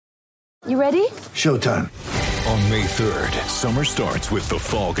You ready? Showtime. On May 3rd, summer starts with The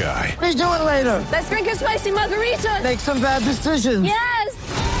Fall Guy. Let's do it later. Let's drink a spicy margarita. Make some bad decisions. Yes.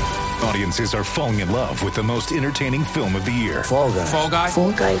 Audiences are falling in love with the most entertaining film of the year. Fall Guy. Fall Guy?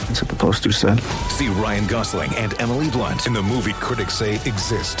 Fall Guy. That's what the poster said. See Ryan Gosling and Emily Blunt in the movie critics say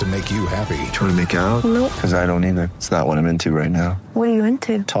exists to make you happy. Trying to make it out? Nope. Because I don't either. It's not what I'm into right now. What are you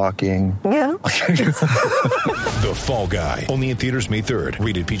into? Talking. Yeah. The Fall Guy. Only in theaters May 3rd.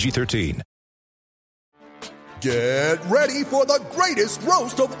 Rated PG-13. Get ready for the greatest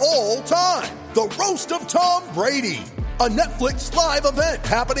roast of all time. The Roast of Tom Brady. A Netflix live event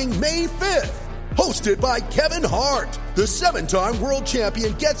happening May 5th. Hosted by Kevin Hart. The 7-time world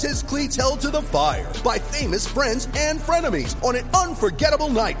champion gets his cleats held to the fire by famous friends and frenemies on an unforgettable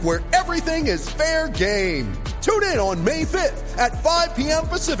night where everything is fair game. Tune in on May 5th at 5 p.m.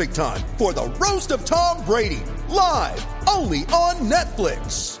 Pacific time for the Roast of Tom Brady. Live only on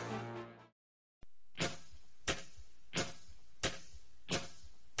Netflix.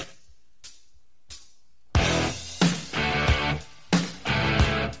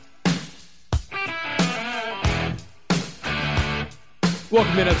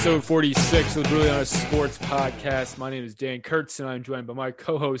 Welcome in episode 46 of the Brutally Honest Sports Podcast. My name is Dan Kurtz, and I'm joined by my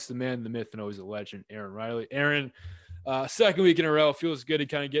co-host, the man, the myth, and always a legend, Aaron Riley. Aaron, second week in a row. Feels good to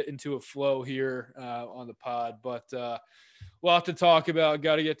kind of get into a flow here on the pod, but we'll have to talk about.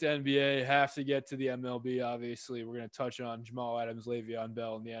 Got to get to NBA, have to get to the MLB, obviously. We're going to touch on Jamal Adams, Le'Veon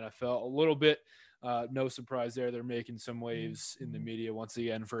Bell in the NFL a little bit. No surprise there. They're making some waves in the media once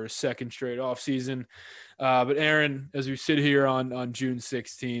again for a second straight offseason. But Aaron, as we sit here on June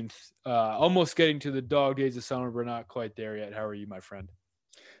 16th, almost getting to the dog days of summer, but not quite there yet. How are you, my friend?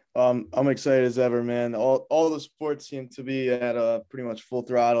 I'm excited as ever, man. All the sports seem to be at pretty much full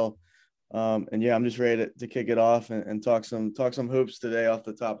throttle. And yeah, I'm just ready to kick it off and talk some hoops today off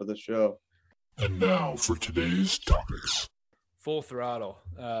the top of the show. And now for today's topics. Full throttle.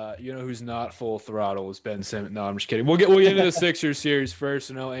 You know who's not full throttle is Ben Simmons. No, I'm just kidding. We'll get into the Sixers series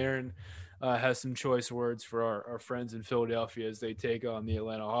first. I know Aaron has some choice words for our friends in Philadelphia as they take on the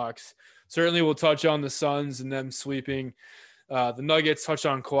Atlanta Hawks. Certainly we'll touch on the Suns and them sweeping the Nuggets, touch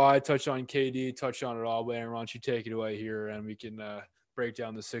on Kawhi, touch on KD, touch on it all. But Aaron, why don't you take it away here and we can break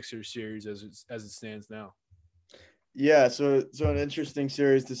down the Sixers series as it stands now. Yeah, so an interesting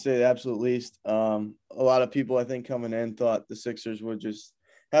series to say the absolute least. A lot of people, I think, coming in thought the Sixers would just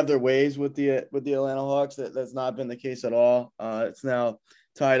have their ways with the Atlanta Hawks. That's not been the case at all. It's now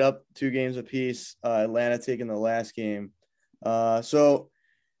tied up 2 games apiece. Atlanta taking the last game. So,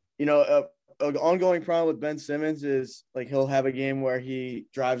 you know, an ongoing problem with Ben Simmons is like he'll have a game where he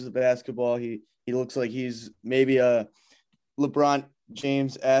drives the basketball. He looks like he's maybe a LeBron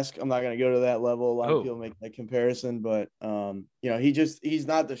James-esque. I'm not going to go to that level. A lot of people make that comparison, but you know, he's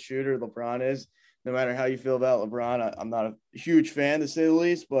not the shooter LeBron is. No matter how you feel about LeBron, I'm not a huge fan to say the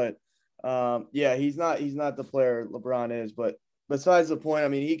least, but yeah, he's not the player LeBron is. But besides the point, I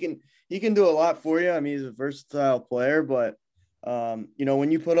mean, he can do a lot for you. I mean, he's a versatile player, but you know,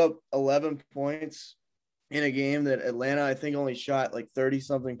 when you put up 11 points in a game that Atlanta, I think, only shot like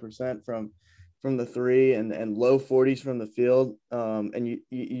 30-something% from the three and low 40s from the field. And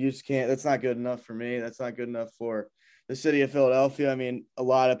you just can't, that's not good enough for me. That's not good enough for the city of Philadelphia. I mean, a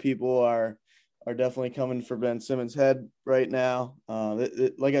lot of people are definitely coming for Ben Simmons' head right now.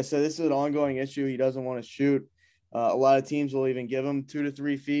 Like I said, this is an ongoing issue. He doesn't want to shoot. A lot of teams will even give him 2 to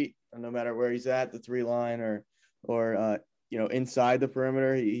 3 feet, no matter where he's at, the 3 line or you know, inside the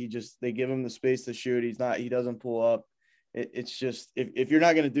perimeter. They give him the space to shoot. He doesn't pull up. It's just if you're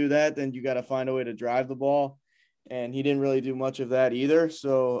not going to do that, then you got to find a way to drive the ball. And he didn't really do much of that either.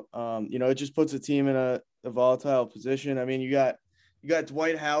 So, you know, it just puts the team in a volatile position. I mean, you got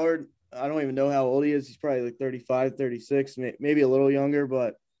Dwight Howard. I don't even know how old he is. He's probably like 35, 36, maybe a little younger,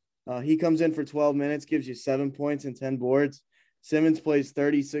 but he comes in for 12 minutes, gives you 7 points and 10 boards. Simmons plays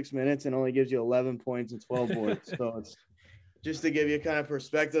 36 minutes and only gives you 11 points and 12 boards. So it's just to give you kind of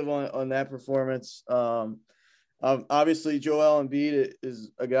perspective on that performance. Obviously, Joel Embiid is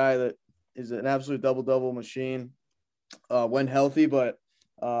a guy that is an absolute double-double machine when healthy, but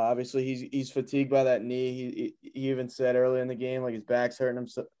obviously he's fatigued by that knee. He even said earlier in the game, like his back's hurting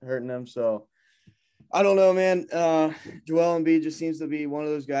him. So I don't know, man. Joel Embiid just seems to be one of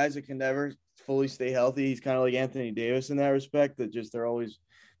those guys that can never fully stay healthy. He's kind of like Anthony Davis in that respect, that just they're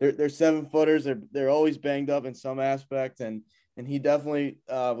 7-footers. They're always banged up in some aspect, and he definitely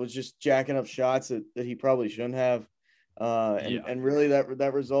was just jacking up shots that he probably shouldn't have. And really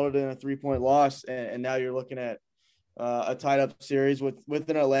that resulted in a 3-point loss. And now you're looking at a tied up series with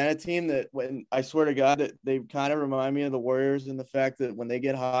an Atlanta team that, when I swear to God, that they kind of remind me of the Warriors in the fact that when they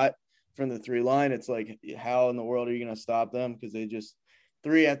get hot, from the 3 line, it's like, how in the world are you going to stop them? Because they just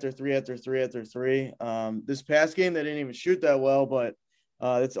 3 after 3 after 3 after 3. This past game, they didn't even shoot that well, but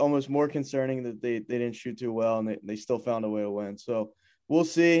it's almost more concerning that they didn't shoot too well and they still found a way to win. So we'll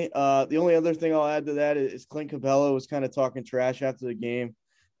see. The only other thing I'll add to that is Clint Capella was kind of talking trash after the game.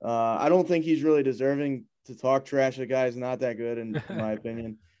 I don't think he's really deserving to talk trash. The guy is not that good, in my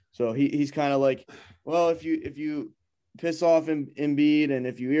opinion. So he's kind of like, well, if you piss off Embiid and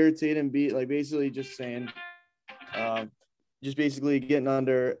if you irritate Embiid, like basically just saying, just basically getting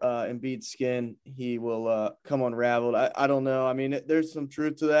under Embiid's skin, he will come unraveled. I don't know. I mean, there's some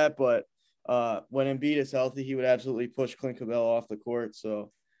truth to that, but when Embiid is healthy, he would absolutely push Clint Capella off the court.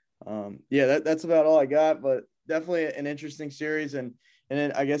 So, that's about all I got, but definitely an interesting series. And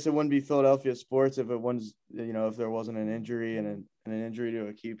then I guess it wouldn't be Philadelphia sports if it was, if there wasn't an injury and an injury to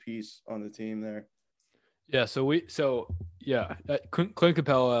a key piece on the team there. Yeah. Clint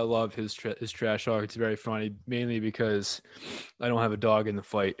Capella, I love his trash talk. It's very funny, mainly because I don't have a dog in the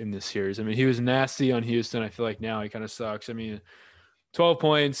fight in this series. I mean, he was nasty on Houston. I feel like now he kind of sucks. I mean, 12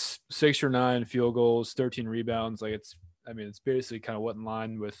 points, 6 or 9 field goals, 13 rebounds. Like it's basically kind of what in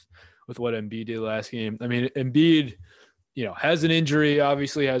line with what Embiid did last game. I mean, Embiid, has an injury,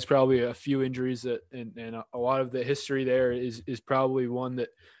 obviously has probably a few injuries and a lot of the history there is probably one that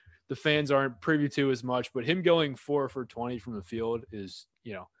the fans aren't privy to as much, but him going 4 for 20 from the field is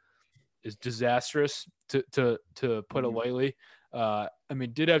disastrous to put it lightly.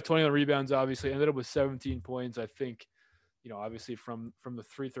 Did have 21 rebounds, obviously ended up with 17 points. I think, obviously from the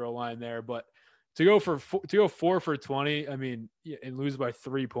free throw line there, but to go 4 for 20, and lose by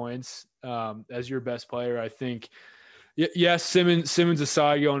 3 points as your best player, I think. Yes, Simmons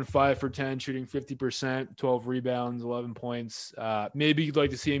aside, going 5 for 10, shooting 50%, 12 rebounds, 11 points. Maybe you'd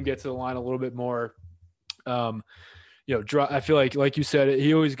like to see him get to the line a little bit more. I feel like you said,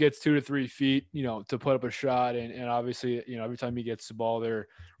 he always gets 2 to 3 feet, to put up a shot. And obviously, every time he gets the ball, there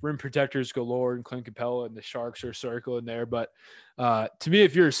rim protectors galore, and Clint Capella and the Sharks are circling there. But to me,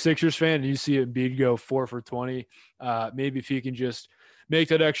 if you're a Sixers fan and you see Embiid go 4 for 20, maybe if he can just make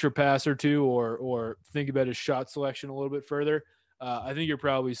that extra pass or two, or think about his shot selection a little bit further, I think you're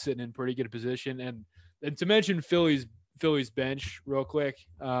probably sitting in pretty good position. And to mention Philly's bench real quick,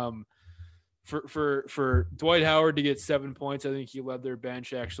 for Dwight Howard to get 7 points, I think he led their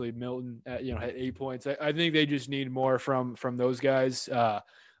bench. Actually, Milton had 8 points. I think they just need more from those guys.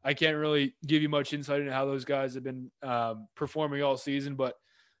 I can't really give you much insight into how those guys have been performing all season, but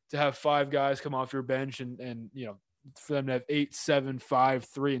to have 5 guys come off your bench and for them to have 8, 7, 5,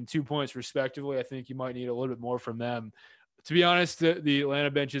 3, and 2 points respectively, I think you might need a little bit more from them. To be honest, the Atlanta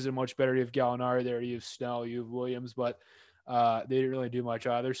bench isn't much better. You have Gallinari there, you have Snell, you have Williams, but they didn't really do much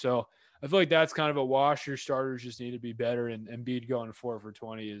either. So I feel like that's kind of a wash. Your starters just need to be better, and Embiid going 4 for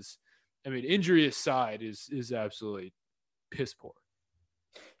 20 is, injury aside, is absolutely piss poor.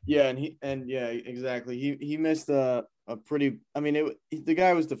 Yeah, exactly. He missed a pretty. The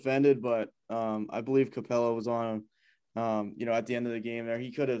guy was defended, but I believe Capella was on him. At the end of the game, there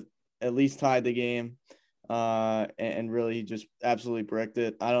he could have at least tied the game, and really just absolutely bricked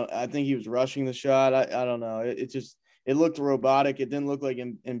it. I think he was rushing the shot. I don't know. It looked robotic. It didn't look like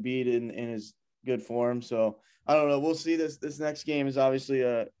Embiid in his good form. So I don't know. We'll see. This next game is obviously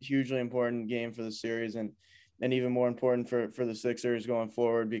a hugely important game for the series, and even more important for the Sixers going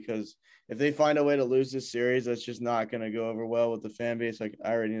forward, because if they find a way to lose this series, that's just not going to go over well with the fan base. Like,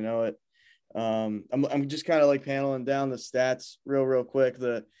 I already know it. I'm just kind of like paneling down the stats real quick.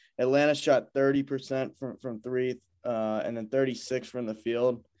 The Atlanta shot 30% from 3, and then 36 from the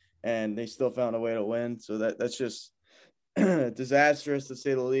field, and they still found a way to win. So that's just disastrous, to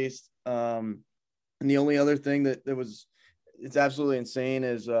say the least. And the only other thing that was – it's absolutely insane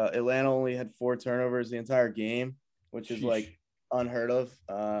is Atlanta only had 4 turnovers the entire game, which is like unheard of.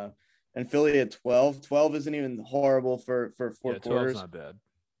 And Philly had 12. 12 isn't even horrible for 4 quarters. 12's not bad.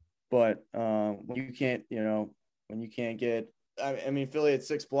 But when you can't get, Philly had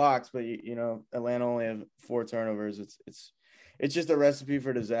 6 blocks, but Atlanta only have 4 turnovers. It's just a recipe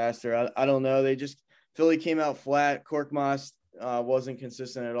for disaster. I don't know. Philly came out flat. Korkmaz wasn't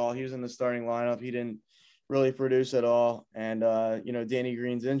consistent at all. He was in the starting lineup. He didn't really produce at all. And, Danny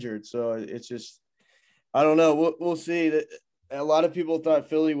Green's injured. So it's just, I don't know. We'll see. That a lot of people thought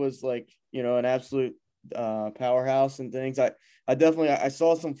Philly was like, an absolute powerhouse and things. I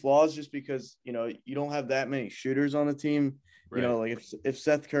saw some flaws just because, you don't have that many shooters on the team. Right. Like if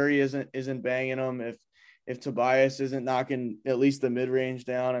Seth Curry isn't banging them, if Tobias isn't knocking at least the mid-range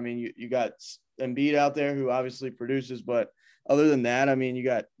down, you got Embiid out there who obviously produces, but other than that, you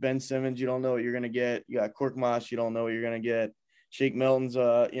got Ben Simmons, you don't know what you're going to get. You got Korkmaz, you don't know what you're going to get. Shake Milton's,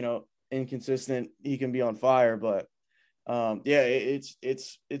 inconsistent, he can be on fire. But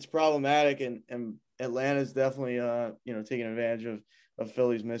it's problematic, and Atlanta's definitely taking advantage of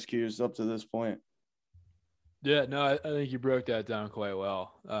Philly's miscues up to this point. Yeah, no, I think you broke that down quite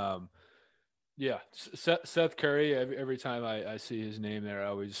well. Seth Curry. Every time I see his name there, I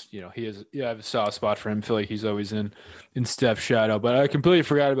always, I have a soft spot for him. I feel like he's always in Steph's shadow. But I completely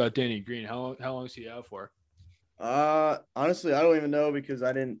forgot about Danny Green. How long is he out for? Honestly, I don't even know because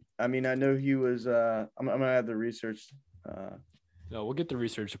I know he was. I'm gonna have the research. No, we'll get the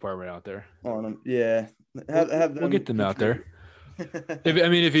research department out there on him. Yeah, we'll get them out there.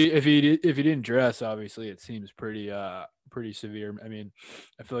 If he didn't dress, obviously it seems pretty severe. I mean,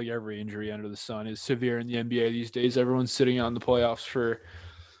 I feel like every injury under the sun is severe in the NBA these days. Everyone's sitting out in the playoffs for,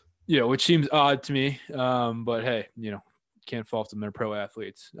 which seems odd to me. But hey, can't fault them. They're pro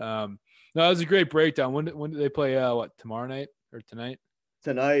athletes. No, that was a great breakdown. When do they play? Tomorrow night or tonight?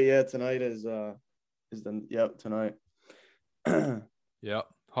 Tonight, yeah. Tonight is tonight. Yep.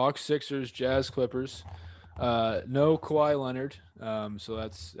 Hawks, Sixers, Jazz, Clippers. No Kawhi Leonard. So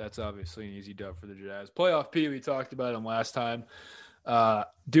that's obviously an easy dub for the Jazz. Playoff P, we talked about him last time.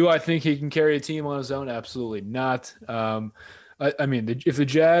 Do I think he can carry a team on his own? Absolutely not. If the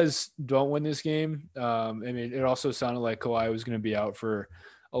Jazz don't win this game, it also sounded like Kawhi was going to be out for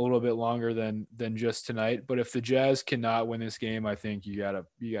a little bit longer than just tonight. But if the Jazz cannot win this game, I think you gotta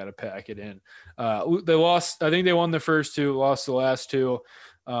pack it in. They lost. I think they won the first two, lost the last two.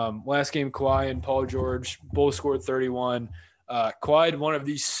 Last game, Kawhi and Paul George both scored 31. Kawhi had one of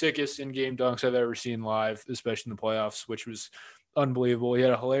the sickest in-game dunks I've ever seen live, especially in the playoffs, which was unbelievable. He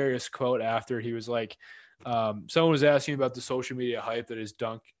had a hilarious quote after. He was like, someone was asking about the social media hype that his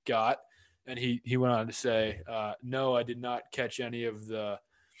dunk got, and he went on to say, no, I did not catch any of the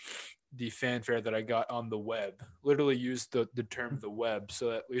fanfare that I got on the web. Literally used the term the web.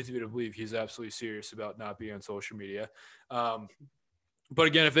 So that leads me to believe he's absolutely serious about not being on social media. But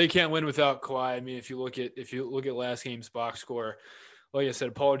again, if they can't win without Kawhi, if you look at last game's box score, like I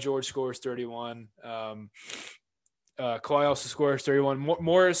said, Paul George scores 31. Kawhi also scores 31.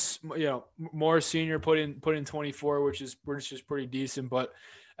 Morris Senior put in 24, which is pretty decent. But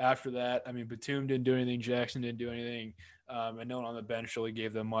after that, Batum didn't do anything. Jackson didn't do anything. And no one on the bench really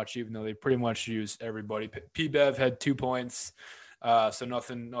gave them much, even though they pretty much used everybody. P-Bev had 2 points, so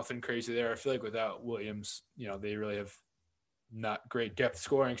nothing crazy there. I feel like without Williams, they really have not great depth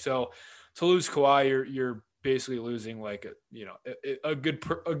scoring. So to lose Kawhi, you're basically losing like a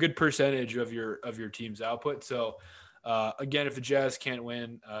good percentage of your team's output. So again, if the Jazz can't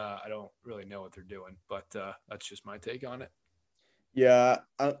win, I don't really know what they're doing, but that's just my take on it. Yeah,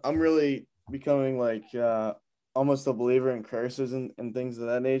 I'm really becoming like almost a believer in curses and things of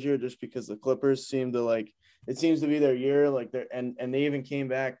that nature, just because the Clippers seem to it seems to be their year. And they even came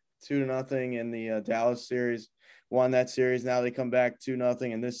back 2-0 in the Dallas series, won that series. Now they come back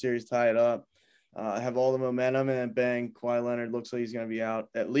 2-0 in this series, tie it up, have all the momentum, and then bang, Kawhi Leonard looks like he's going to be out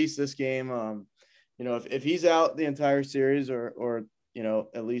at least this game. If he's out the entire series or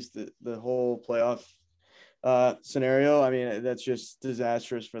at least the whole playoff scenario, that's just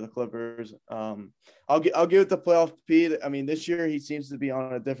disastrous for the Clippers. I'll give it the playoff P. This year he seems to be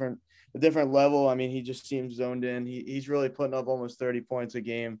on a different level. He just seems zoned in. He's really putting up almost 30 points a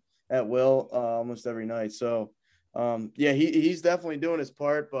game at will, almost every night. So he's definitely doing his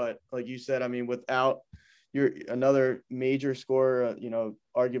part. But like you said, without another major scorer,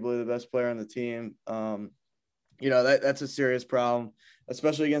 arguably the best player on the team, that's a serious problem,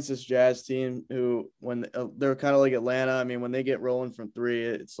 especially against this Jazz team who, when they're kind of like Atlanta, when they get rolling from three,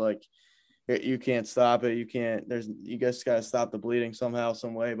 it's like you can't stop it. You guys got to stop the bleeding somehow,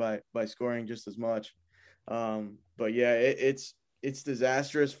 some way by scoring just as much. But yeah, it's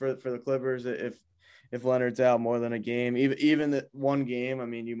disastrous for the Clippers if Leonard's out more than a game, even the one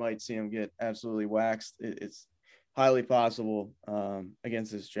game. You might see him get absolutely waxed. It's highly possible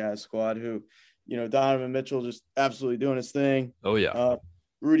against this Jazz squad who, Donovan Mitchell just absolutely doing his thing. Oh yeah.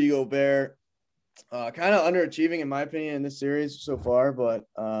 Rudy Gobert, kind of underachieving in my opinion in this series so far, but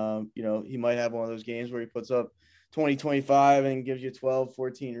he might have one of those games where he puts up 20, 25 and gives you 12,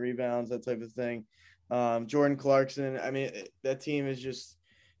 14 rebounds, that type of thing. Jordan Clarkson, that team is just,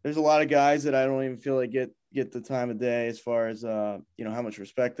 there's a lot of guys that I don't even feel like get the time of day as far as how much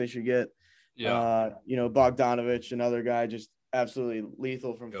respect they should get. Yeah. Bogdanovich, another guy, just absolutely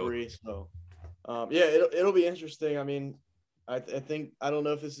lethal from three. So it'll be interesting. I think, I don't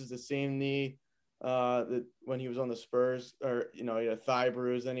know if this is the same knee that when he was on the Spurs, or he had a thigh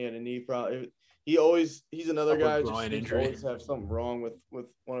bruise, then he had a knee problem. He's another guy who just always have something wrong with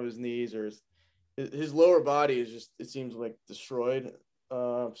one of his knees, or his lower body is just, it seems like destroyed.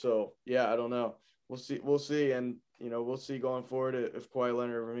 So yeah, I don't know. We'll see, and we'll see going forward if Kawhi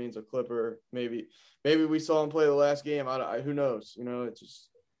Leonard remains a Clipper. Maybe we saw him play the last game. Who knows? It's just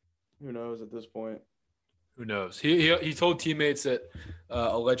who knows at this point. Who knows? He told teammates that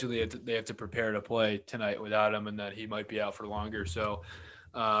allegedly they have to prepare to play tonight without him, and that he might be out for longer. So,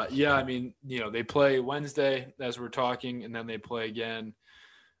 yeah, I mean, they play Wednesday as we're talking, and then they play again,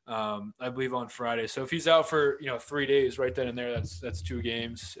 I believe, on Friday. So if he's out for 3 days, right then and there, that's 2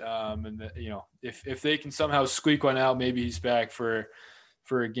 games. And if they can somehow squeak one out, maybe he's back for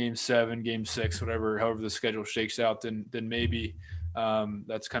a game 7, game 6, however the schedule shakes out, then maybe.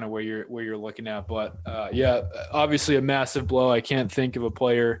 That's kind of where you're looking at, but yeah, obviously a massive blow. I can't think of a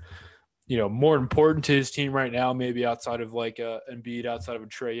player, more important to his team right now, maybe outside of like Embiid, outside of a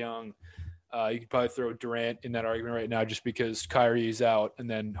Trae Young. You could probably throw Durant in that argument right now, just because Kyrie's out and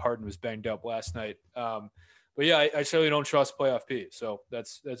then Harden was banged up last night. But yeah, I certainly don't trust playoff P. So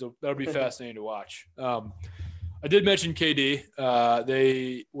that'll be fascinating to watch. I did mention KD.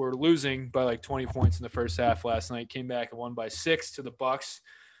 They were losing by like 20 points in the first half last night. Came back and won by 6 to the Bucks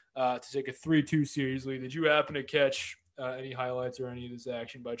to take a 3-2 series lead. Did you happen to catch any highlights or any of this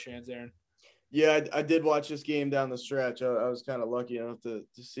action by chance, Aaron? Yeah, I did watch this game down the stretch. I was kind of lucky enough to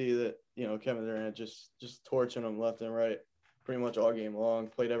see that Kevin Durant just torching them left and right, pretty much all game long.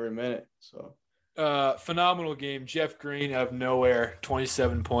 Played every minute. So. Phenomenal game. Jeff Green out of nowhere,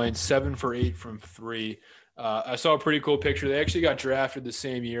 27 points, 7 for 8 from 3. I saw a pretty cool picture. They actually got drafted the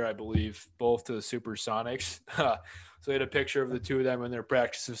same year, I believe, both to the Supersonics. So they had a picture of the two of them in their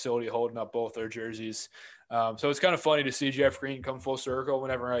practice facility holding up both their jerseys. So it's kind of funny to see Jeff Green come full circle.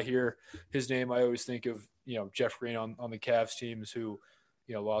 Whenever I hear his name, I always think of, Jeff Green on the Cavs teams who,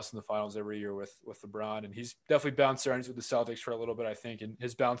 lost in the finals every year with LeBron. And he's definitely bounced around. He's with the Celtics for a little bit, I think, and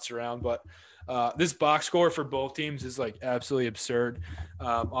has bounced around. But this box score for both teams is like absolutely absurd.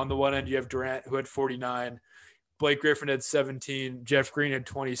 On the one end, you have Durant, who had 49. Blake Griffin had 17. Jeff Green had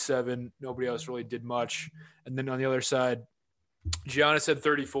 27. Nobody else really did much. And then on the other side, Giannis had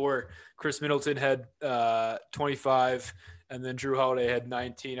 34. Chris Middleton had 25. And then Drew Holiday had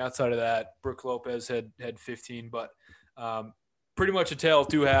 19. Outside of that, Brook Lopez had 15. But pretty much a tale of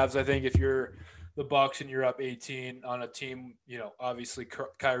two halves. I think if you're the Bucks and you're up 18 on a team, obviously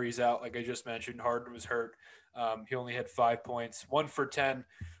Kyrie's out, like I just mentioned. Harden was hurt. He only had 5 points, 1 for 10.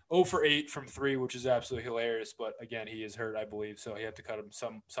 0 for 8 from 3, which is absolutely hilarious. But again, he is hurt, I believe, so he had to cut him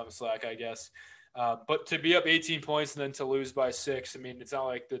some slack, I guess. But to be up 18 points and then to lose by 6, I mean, it's not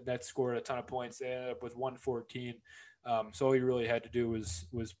like the Nets scored a ton of points. They ended up with 114. So all he really had to do was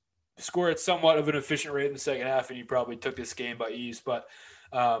score at somewhat of an efficient rate in the second half, and he probably took this game by ease. But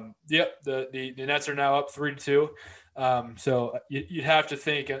the Nets are now up 3-2. So you'd have to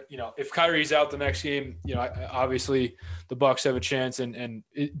think, if Kyrie's out the next game, obviously the Bucks have a chance,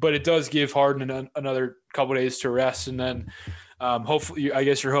 but it does give Harden another couple days to rest, and then hopefully, I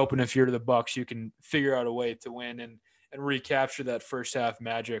guess you're hoping if you're the Bucks, you can figure out a way to win and recapture that first half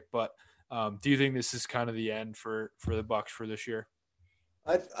magic. But do you think this is kind of the end for the Bucks for this year?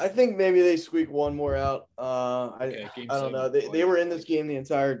 I think maybe they squeak one more out. I don't know. They were in this game the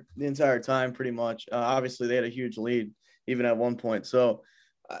entire time pretty much. Obviously, they had a huge lead even at one point. So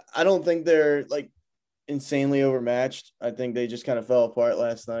I don't think they're like insanely overmatched. I think they just kind of fell apart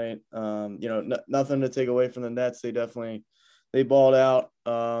last night. Nothing to take away from the Nets. They balled out.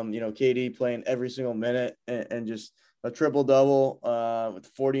 KD playing every single minute and just a triple double with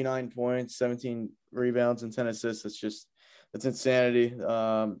 49 points, 17 rebounds, and 10 assists. It's insanity.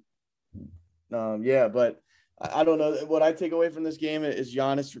 Yeah, but I don't know. What I take away from this game is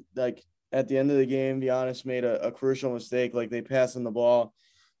Giannis, like at the end of the game, Giannis made a crucial mistake. Like they pass him the ball.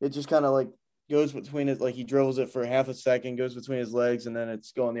 It just kind of like goes between it. Like he dribbles it for half a second, goes between his legs, and then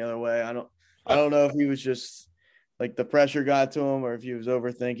it's going the other way. I don't know if he was just like the pressure got to him or if he was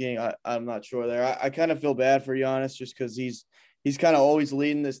overthinking. I'm not sure there. I kind of feel bad for Giannis just because he's kind of always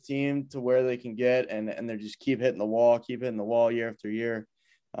leading this team to where they can get, and they just keep hitting the wall year after year.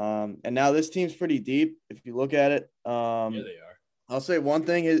 And now this team's pretty deep if you look at it. Yeah, they are. I'll say one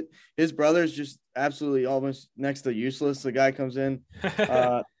thing: his brother's just absolutely almost next to useless. The guy comes in,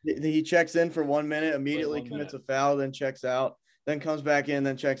 he checks in for 1 minute, immediately commits a foul, then checks out, then comes back in,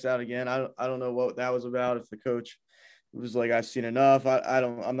 then checks out again. I don't know what that was about. If the coach was like, I've seen enough. I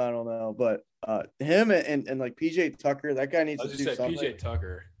don't know, but him and like PJ Tucker, that guy needs to do something. PJ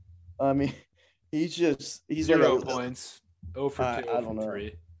Tucker. I mean, he's 0 points, 0 for 2, I don't know.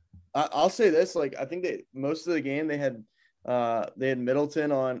 3. I'll say this: like I think most of the game they had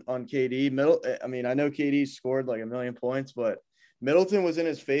Middleton on KD. I mean, I know KD scored like 1 million points, but Middleton was in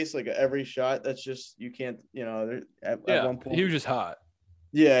his face like every shot. That's just you can't. At one point he was just hot.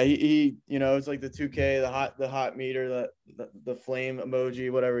 Yeah, he it's like the 2K, the hot meter, the flame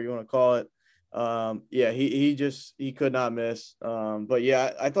emoji, whatever you want to call it. Yeah, he could not miss. But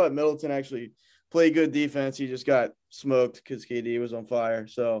yeah, I thought Middleton actually played good defense. He just got smoked because KD was on fire.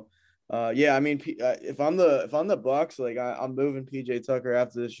 So, yeah, I mean, if I'm the Bucks, like I'm moving PJ Tucker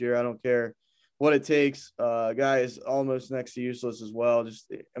after this year. I don't care what it takes. Guy is almost next to useless as well.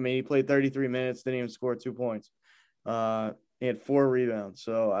 I mean, he played 33 minutes, didn't even score 2 points. He had 4 rebounds.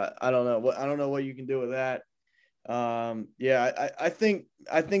 So I don't know what you can do with that. Yeah, I think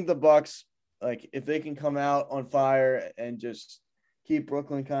the Bucks, like if they can come out on fire and just keep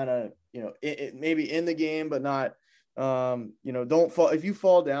Brooklyn kind of, maybe in the game, but not, don't fall. If you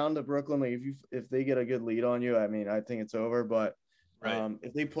fall down to Brooklyn, like if they get a good lead on you, I mean, I think it's over. But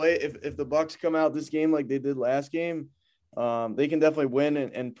if they play, if the Bucks come out this game like they did last game, they can definitely win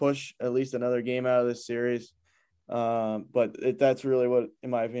and push at least another game out of this series. But that's really what, in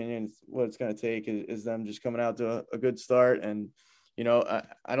my opinion, what it's going to take is them just coming out to a good start. And,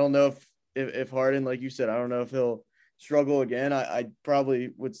 I don't know if Harden, like you said, I don't know if he'll struggle again. I probably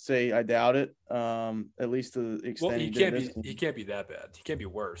would say I doubt it. At least to the extent he can't be that bad. He can't be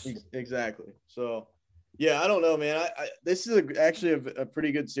worse. Exactly. So, yeah, I don't know, man. This is actually a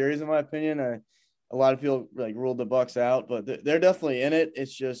pretty good series in my opinion. A lot of people like ruled the Bucks out, but they're definitely in it.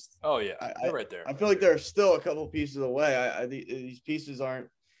 It's just, they're right there. I feel like they're still a couple pieces away. These pieces aren't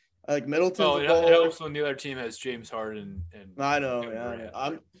like Middleton. Oh, it helps when the other team has James Harden and I know.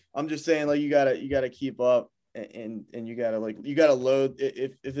 Yeah, I'm just saying, like you gotta keep up and you gotta load.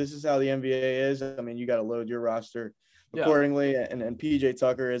 If this is how the NBA is, I mean, you gotta load your roster accordingly. Yeah. And PJ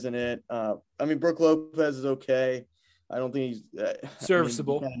Tucker isn't it? I mean, Brook Lopez is okay. I don't think he's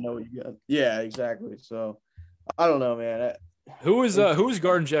serviceable. I know what you got. Yeah, exactly. So I don't know, man. Who is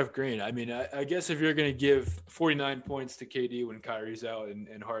guarding Jeff Green? I mean, I guess if you're going to give 49 points to KD when Kyrie's out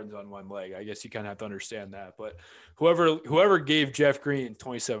and Harden's on one leg, I guess you kind of have to understand that. But whoever gave Jeff Green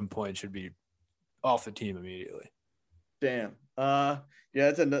 27 points should be off the team immediately. Damn. Yeah,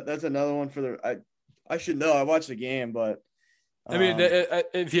 that's another one for the. I should know. I watched the game, but. I mean,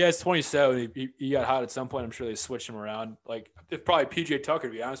 if he has 27, he got hot at some point. I'm sure they switched him around. Like, it's probably PJ Tucker,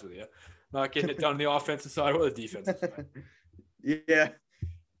 to be honest with you. Not getting it done on the offensive side or the defensive side.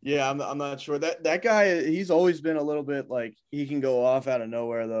 Yeah, I'm not sure. That guy, he's always been a little bit like he can go off out of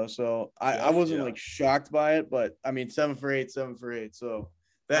nowhere, though. So I wasn't like shocked by it, but I mean, 7 for 8. So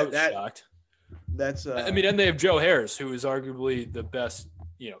shocked. That's I mean, and they have Joe Harris, who is arguably the best,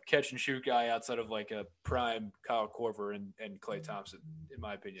 catch and shoot guy outside of like a prime Kyle Korver and Klay Thompson, in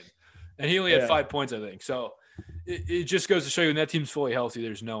my opinion. And he only had 5 points, I think. So it just goes to show you when that team's fully healthy,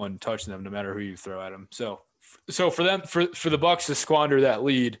 there's no one touching them, no matter who you throw at them. So for them, for the Bucks to squander that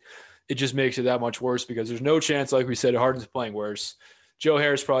lead, it just makes it that much worse because there's no chance, like we said, Harden's playing worse. Joe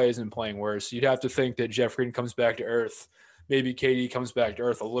Harris probably isn't playing worse. You'd have to think that Jeff Green comes back to earth. Maybe KD comes back to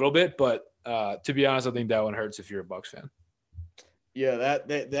earth a little bit, but to be honest, I think that one hurts if you're a Bucks fan. Yeah, that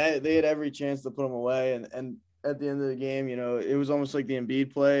they had every chance to put him away, and at the end of the game, it was almost like the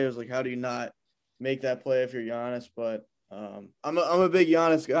Embiid play. It was like, how do you not make that play if you're Giannis? But I'm a big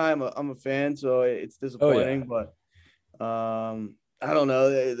Giannis guy. I'm a fan, so it's disappointing. But I don't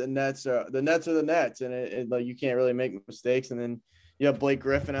know. The Nets are the Nets, and it like you can't really make mistakes. And then you have Blake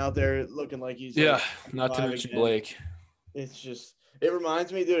Griffin out there looking like he's not to mention Blake. It's just. It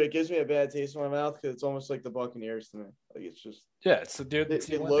reminds me, dude. It gives me a bad taste in my mouth because it's almost like the Buccaneers to me. Like it's just it's the dude.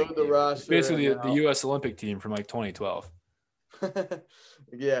 They load the roster. It's basically the U.S. Olympic team from like 2012.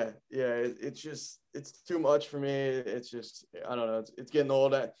 Yeah. It's too much for me. It's just I don't know. It's getting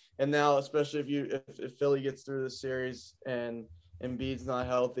old. And now, especially if Philly gets through this series and Embiid's not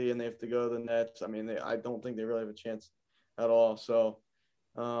healthy and they have to go to the Nets, I mean, I don't think they really have a chance at all. So,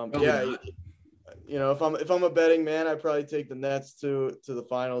 if I'm a betting man, I'd probably take the Nets to the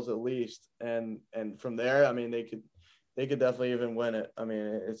finals at least, and from there, I mean, they could definitely even win it. I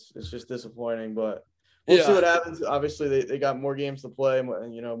mean, it's just disappointing, but we'll see what happens. Obviously, they got more games to play, and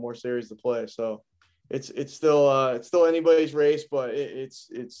more series to play, so it's still anybody's race, but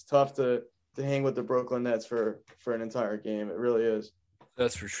it's tough to hang with the Brooklyn Nets for an entire game. It really is.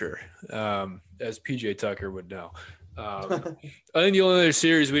 That's for sure. As PJ Tucker would know. I think the only other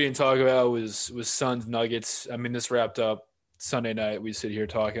series we didn't talk about was Suns Nuggets. I mean, this wrapped up Sunday night. We sit here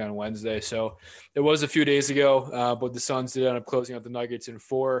talking on Wednesday, so it was a few days ago. But the Suns did end up closing out the Nuggets in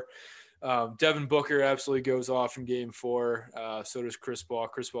 4. Devin Booker absolutely goes off in Game 4. So does Chris Paul.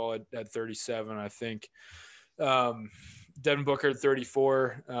 Chris Paul had 37, I think. Devin Booker at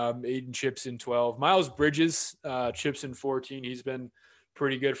 34. Aiden chips in 12. Miles Bridges chips in 14. He's been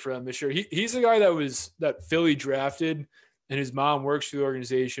pretty good for them this year. He's a guy that Philly drafted and his mom works for the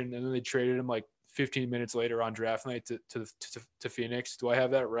organization, and then they traded him like 15 minutes later on draft night to Phoenix. Do I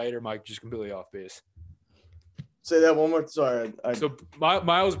have that right, or am I just completely off base? Say that one more. Sorry. So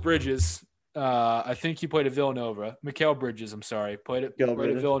Miles Bridges, I think he played at Villanova. Mikal Bridges, I'm sorry, played at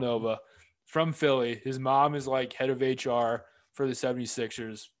Villanova from Philly. His mom is like head of HR for the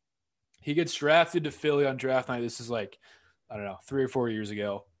 76ers. He gets drafted to Philly on draft night. This is like, I don't know, 3 or 4 years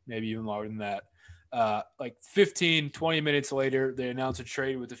ago, maybe even longer than that. Like 15, 20 minutes later, they announce a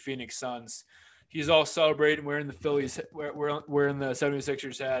trade with the Phoenix Suns. He's all celebrating wearing the Phillies, wearing the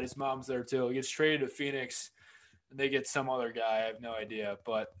 76ers hat. His mom's there too. He gets traded to Phoenix, and they get some other guy. I have no idea.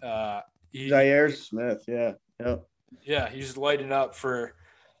 But Zaire Smith, yeah. Yep. Yeah, he's lighting up for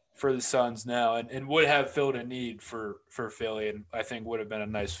the Suns now and would have filled a need for Philly, and I think would have been a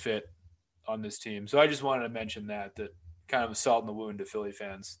nice fit on this team. So I just wanted to mention that kind of a salt in the wound to Philly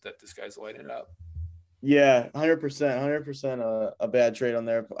fans that this guy's lighting it up. Yeah, 100% a bad trade on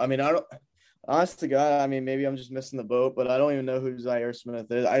there. I mean, honest to God, I mean, maybe I'm just missing the boat, but I don't even know who Zaire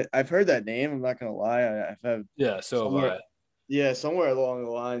Smith is. I've heard that name. I'm not going to lie. I've had somewhere along the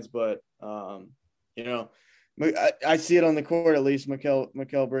lines, but you know, I see it on the court at least.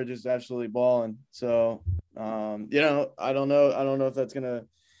 Mikal Bridges is absolutely balling. So, you know, I don't know if that's going to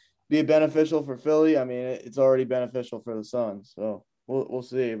be beneficial for Philly. I mean, it's already beneficial for the Suns. So we'll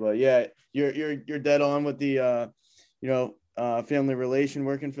see. But yeah, you're dead on with the family relation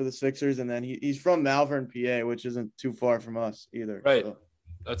working for the Sixers, and then he's from Malvern, PA, which isn't too far from us either. Right. So.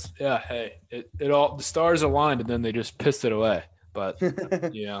 Hey, it all the stars aligned, and then they just pissed it away. But it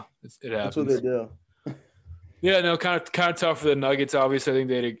happens. That's what they do. Yeah, no, kind of tough for the Nuggets. Obviously, I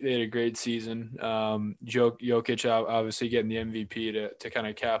think they had a great season. Jokic obviously getting the MVP to kind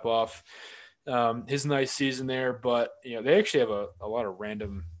of cap off his nice season there. But they actually have a lot of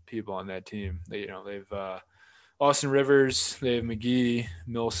random people on that team. They've Austin Rivers, they have McGee,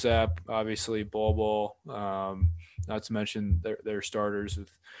 Millsap, obviously Bol. Not to mention their starters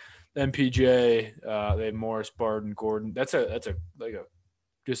with MPJ. They have Morris, Barton, Gordon. That's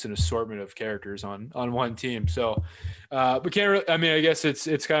just an assortment of characters on one team. So, but can't really, I mean, I guess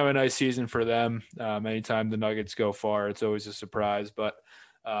it's kind of a nice season for them. Anytime the Nuggets go far, it's always a surprise, but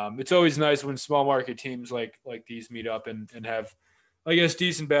it's always nice when small market teams like these meet up and have, I guess,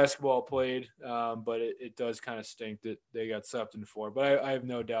 decent basketball played. But it does kind of stink that they got slept in for, but I have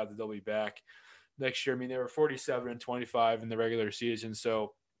no doubt that they'll be back next year. I mean, they were 47-25 in the regular season.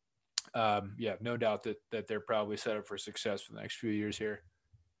 So no doubt that they're probably set up for success for the next few years here.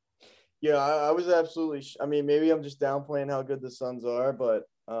 Yeah, I was absolutely – I mean, maybe I'm just downplaying how good the Suns are, but,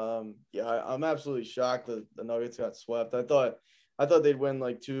 I'm absolutely shocked that the Nuggets got swept. I thought they'd win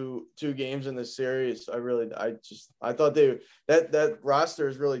like two games in this series. I thought that roster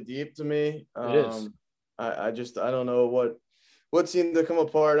is really deep to me. It is. I don't know what seemed to come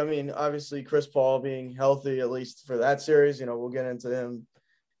apart. I mean, obviously Chris Paul being healthy, at least for that series, we'll get into him,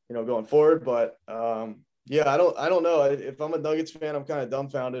 going forward. But, I don't know. If I'm a Nuggets fan, I'm kind of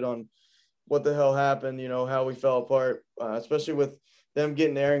dumbfounded on what the hell happened, how we fell apart, especially with them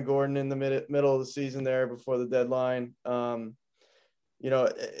getting Aaron Gordon in the middle of the season there before the deadline.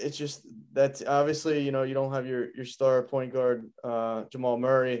 It's just that's obviously, you don't have your star point guard, Jamal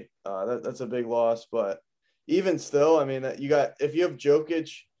Murray. That's a big loss. But even still, I mean, if you have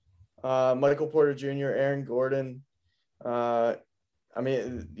Jokic, Michael Porter Jr., Aaron Gordon, I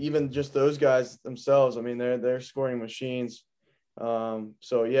mean, even just those guys themselves, I mean, they're scoring machines.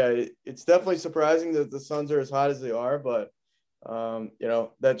 So yeah, it's definitely surprising that the Suns are as hot as they are, but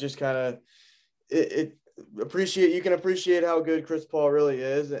that just kind of you can appreciate how good Chris Paul really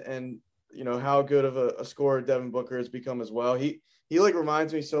is, and how good of a scorer Devin Booker has become as well. He like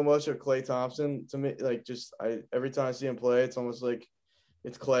reminds me so much of Klay Thompson to me. Like every time I see him play, it's almost like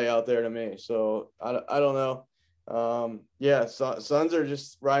it's Klay out there to me. So I don't know. Suns are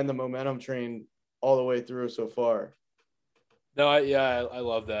just riding the momentum train all the way through so far. No, I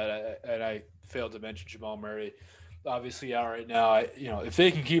love that. And I failed to mention Jamal Murray. Obviously, out right now, if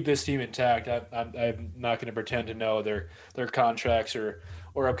they can keep this team intact, I'm not going to pretend to know their contracts or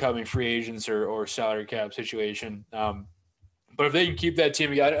upcoming free agents or salary cap situation. But if they can keep that team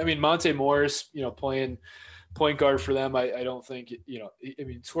together, I mean, Monte Morris, playing point guard for them, I don't think,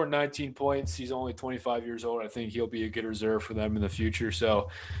 scored 19 points. He's only 25 years old. I think he'll be a good reserve for them in the future. So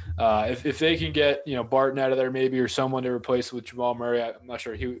if they can get, Barton out of there maybe, or someone to replace with Jamal Murray, I'm not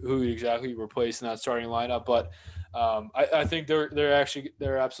sure who exactly replacing that starting lineup, but I think they're absolutely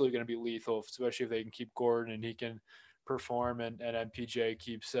going to be lethal, especially if they can keep Gordon and he can perform and MPJ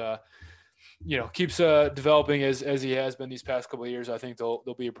keeps keeps developing as he has been these past couple of years, I think they'll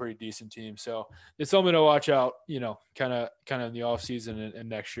be a pretty decent team. So it's something to watch out, kind of in the offseason and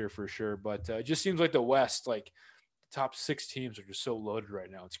next year for sure. But it just seems like the West, like the top 6 teams are just so loaded right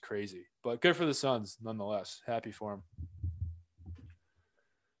now. It's crazy. But good for the Suns nonetheless. Happy for them.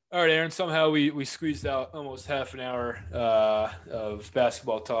 All right, Aaron, somehow we squeezed out almost half an hour of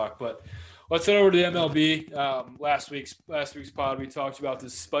basketball talk, but let's head over to the MLB. Last week's pod, we talked about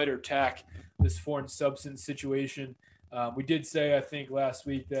this spider tack, this foreign substance situation. We did say, I think, last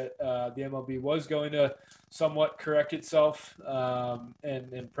week that the MLB was going to somewhat correct itself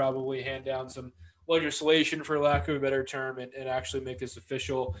and probably hand down some legislation, for lack of a better term, and actually make this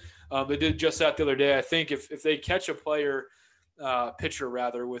official. They did just that the other day. I think if they catch a pitcher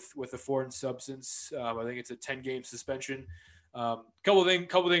rather with a foreign substance, I think it's a 10-game suspension. Couple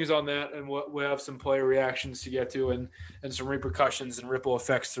things on that, and we'll have some player reactions to get to and some repercussions and ripple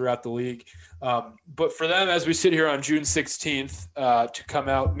effects throughout the league. But for them, as we sit here on June 16th, to come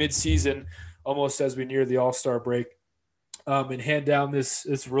out mid-season, almost as we near the All-Star break, and hand down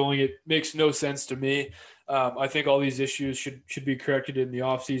this ruling, it makes no sense to me. I think all these issues should be corrected in the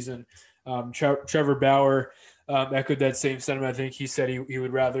offseason. Trevor Bauer echoed that same sentiment. I think he said he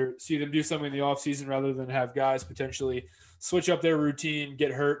would rather see them do something in the offseason rather than have guys potentially switch up their routine,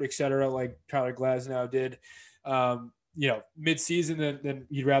 get hurt, et cetera, like Tyler Glasnow did, mid-season, then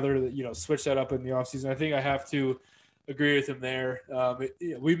he'd rather, switch that up in the offseason. I think I have to agree with him there.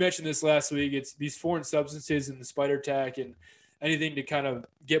 We mentioned this last week. It's these foreign substances and the spider tack and anything to kind of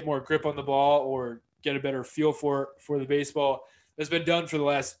get more grip on the ball or get a better feel for the baseball has been done for the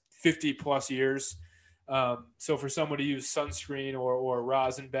last 50 plus years. So for someone to use sunscreen or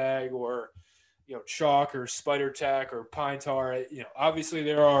rosin bag or chalk or spider tack or pine tar, obviously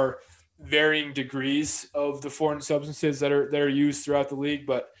there are varying degrees of the foreign substances that are used throughout the league,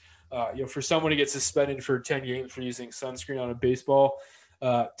 but for someone to get suspended for 10 games for using sunscreen on a baseball,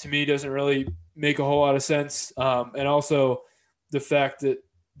 to me doesn't really make a whole lot of sense. And also the fact that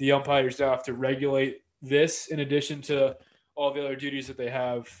the umpires have to regulate this in addition to all the other duties that they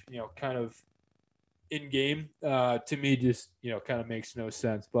have, kind of in game, to me just, kind of makes no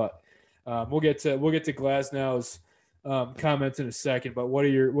sense. But we'll get to Glasnow's comments in a second. But what are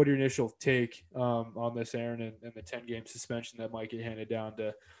your initial take on this, Aaron, and the 10-game suspension that might get handed down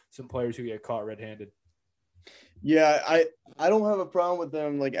to some players who get caught red-handed? Yeah, I don't have a problem with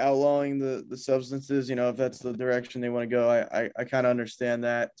them like outlawing the substances, if that's the direction they want to go. I kind of understand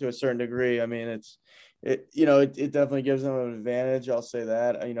that to a certain degree. I mean, it definitely gives them an advantage. I'll say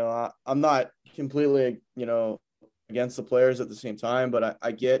that. I'm not completely, against the players at the same time, but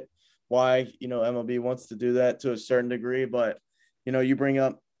I get why, MLB wants to do that to a certain degree. But, you bring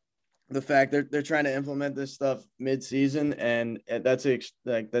up the fact they're trying to implement this stuff mid-season, and that's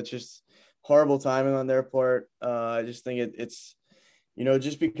just horrible timing on their part. I just think it's,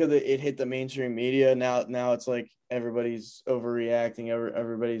 just because it hit the mainstream media, now it's like everybody's overreacting.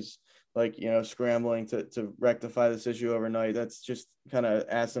 Everybody's like, scrambling to rectify this issue overnight. That's just kind of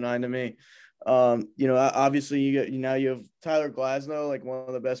asinine to me. Obviously you have Tyler Glasnow, like one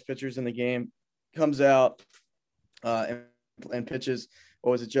of the best pitchers in the game, comes out and pitches.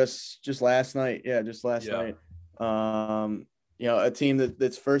 What was it? Just last night? Yeah, just last night. A team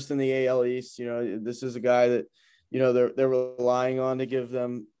that's first in the AL East. This is a guy that, they're relying on to give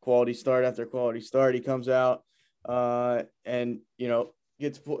them quality start after quality start. He comes out and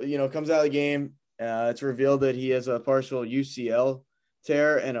comes out of the game. It's revealed that he has a partial UCL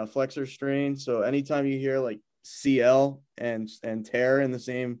tear and a flexor strain. So anytime you hear like CL and tear in the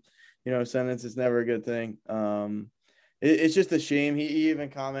same, sentence, it's never a good thing. It's just a shame. He even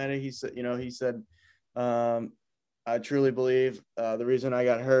commented, he said, I truly believe the reason I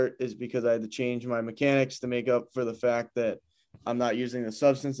got hurt is because I had to change my mechanics to make up for the fact that I'm not using the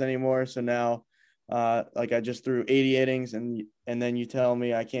substance anymore. So now, I just threw 80 innings and then you tell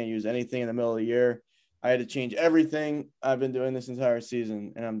me I can't use anything in the middle of the year. I had to change everything I've been doing this entire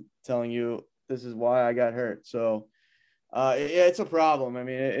season. And I'm telling you, this is why I got hurt. So, it's a problem. I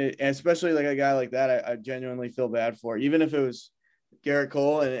mean, especially like a guy like that, I genuinely feel bad for, even if it was Garrett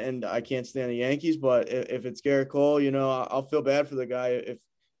Cole and I can't stand the Yankees, but if it's Garrett Cole, I'll feel bad for the guy if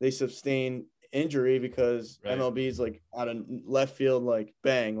they sustain injury because right. MLB is like out of left field, like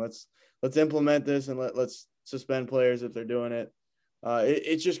bang, let's implement this and let's suspend players if they're doing it.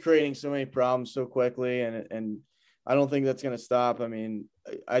 It's just creating so many problems so quickly, and I don't think that's going to stop. I mean,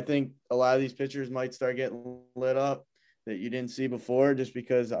 I think a lot of these pitchers might start getting lit up that you didn't see before, just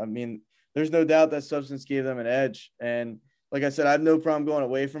because, I mean, there's no doubt that substance gave them an edge. And like I said, I have no problem going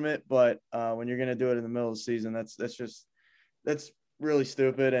away from it, but when you're going to do it in the middle of the season, that's really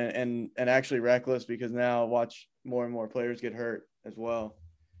stupid and actually reckless, because now watch more and more players get hurt as well.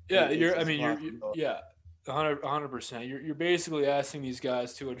 Yeah, you're 100%. You're basically asking these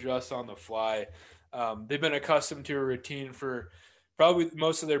guys to adjust on the fly. They've been accustomed to a routine for probably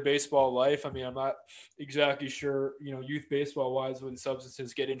most of their baseball life. I mean, I'm not exactly sure, youth baseball wise, when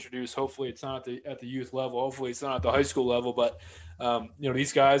substances get introduced. Hopefully it's not at the youth level. Hopefully it's not at the high school level. But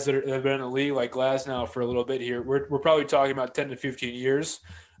these guys that have been in the league like Glasnow for a little bit here, we're probably talking about 10 to 15 years.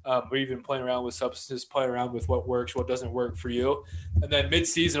 We've been playing around with substances, playing around with what works, what doesn't work for you. And then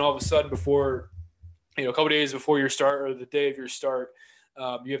mid-season, all of a sudden, before, a couple of days before your start or the day of your start,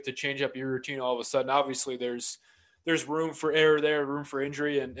 you have to change up your routine all of a sudden. Obviously, there's room for error there, room for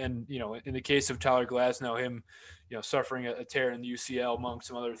injury. And in the case of Tyler Glasnow, him, suffering a tear in the UCL among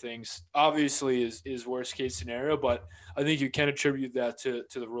some other things, obviously is worst case scenario. But I think you can attribute that to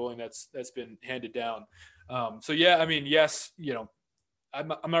the ruling that's been handed down. Yes, I'm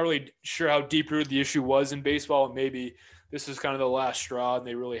not really sure how deep-rooted the issue was in baseball, and maybe this is kind of the last straw, and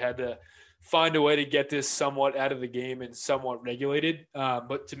they really had to find a way to get this somewhat out of the game and somewhat regulated.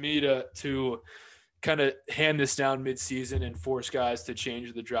 But to me, to kind of hand this down mid-season and force guys to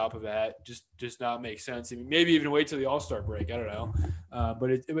change the drop of a hat just does not make sense. I mean, maybe even wait till the All-Star break. I don't know. But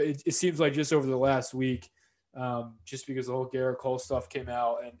it seems like just over the last week, just because the whole Garrett Cole stuff came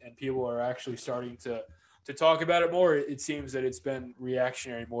out and people are actually starting to talk about it more, it seems that it's been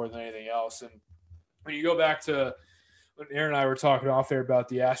reactionary more than anything else. And when you go back to when Aaron and I were talking off air about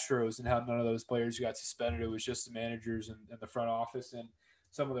the Astros and how none of those players got suspended, it was just the managers and the front office and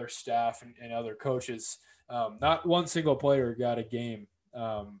some of their staff and other coaches. Not one single player got a game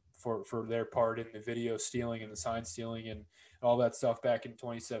for their part in the video stealing and the sign stealing and all that stuff back in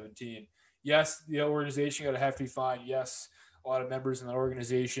 2017. Yes, the organization got a hefty fine. Yes, a lot of members in the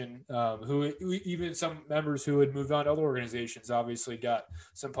organization who even some members who had moved on to other organizations obviously got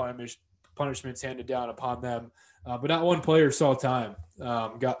some punishments handed down upon them. But not one player saw time,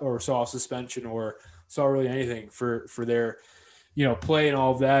 saw a suspension or saw really anything for their, play and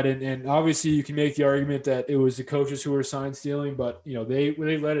all of that. And obviously you can make the argument that it was the coaches who were sign stealing, but,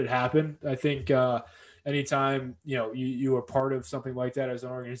 they let it happen. I think anytime, you are part of something like that as an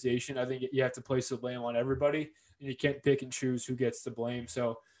organization, I think you have to place the blame on everybody. And you can't pick and choose who gets the blame.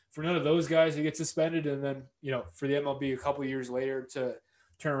 So for none of those guys to get suspended, and then, for the MLB a couple of years later to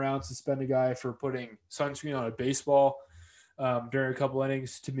turn around and suspend a guy for putting sunscreen on a baseball during a couple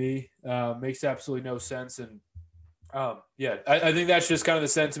innings, to me, makes absolutely no sense. And I think that's just kind of the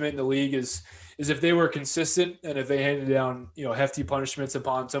sentiment in the league is if they were consistent and if they handed down, hefty punishments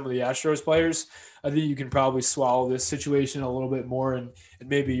upon some of the Astros players, I think you can probably swallow this situation a little bit more and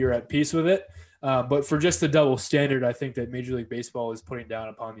maybe you're at peace with it. But for just the double standard, I think that Major League Baseball is putting down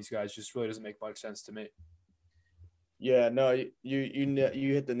upon these guys just really doesn't make much sense to me. Yeah, no,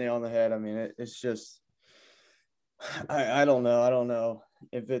 you hit the nail on the head. I mean, it's just, I don't know. I don't know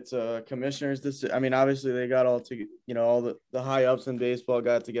if it's commissioners. I mean, obviously they got all the high ups in baseball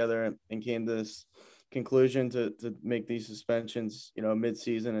got together and came to this conclusion to make these suspensions,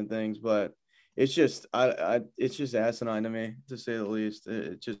 mid-season and things. But it's just, it's just asinine to me, to say the least.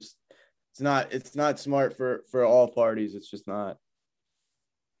 It's not smart for all parties. It's just not.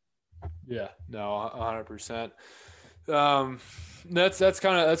 Yeah, no, 100%. That's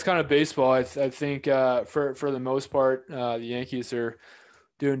kind of baseball. I think for the most part, the Yankees are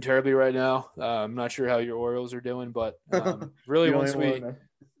doing terribly right now. I'm not sure how your Orioles are doing, but really what's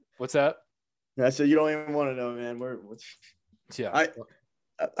that? Yeah, so you don't even want to know, man. Yeah.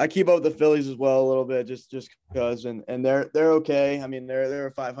 I keep up with the Phillies as well a little bit, just because, and they're okay. I mean, they're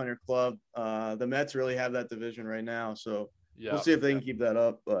a 500 club. The Mets really have that division right now, so we'll see if they can keep that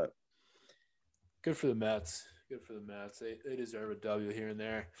up. But good for the Mets. Good for the Mets. They deserve a W here and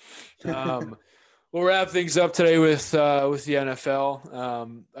there. We'll wrap things up today with the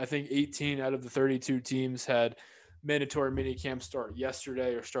NFL. I think 18 out of the 32 teams had mandatory minicamp start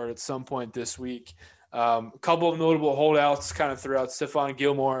yesterday or start at some point this week. A couple of notable holdouts kind of throughout. Stephon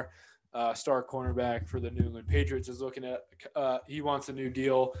Gilmore, star cornerback for the New England Patriots, is looking at he wants a new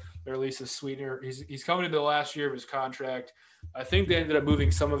deal, or at least a sweetener. He's coming into the last year of his contract. I think they ended up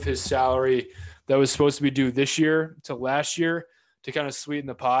moving some of his salary that was supposed to be due this year to last year to kind of sweeten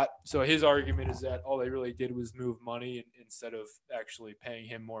the pot. So his argument is that all they really did was move money instead of actually paying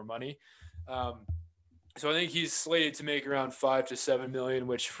him more money. So I think he's slated to make around $5 to $7 million,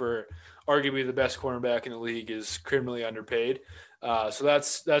 which for arguably the best cornerback in the league is criminally underpaid. So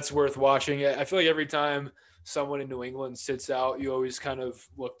that's worth watching. I feel like every time someone in New England sits out, you always kind of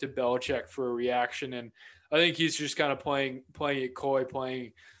look to Belichick for a reaction. And I think he's just kind of playing it coy,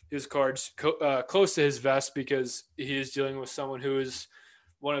 playing his cards close to his vest because he is dealing with someone who is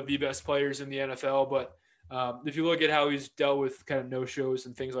one of the best players in the NFL. But if you look at how he's dealt with kind of no-shows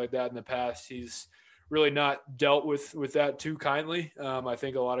and things like that in the past, he's really not dealt with that too kindly. I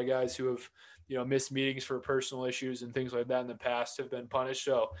think a lot of guys who have, missed meetings for personal issues and things like that in the past have been punished.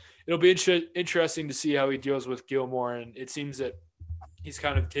 So it'll be interesting to see how he deals with Gilmore. And it seems that he's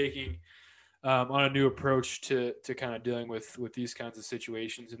kind of taking on a new approach to kind of dealing with these kinds of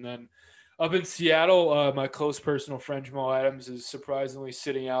situations. And then up in Seattle, my close personal friend Jamal Adams is surprisingly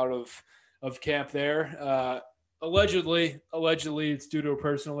sitting out of camp there. Allegedly it's due to a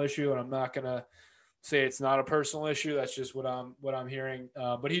personal issue, and I'm not going to say it's not a personal issue. That's just what I'm hearing.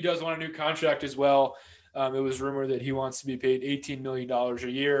 But he does want a new contract as well. It was rumored that he wants to be paid $18 million a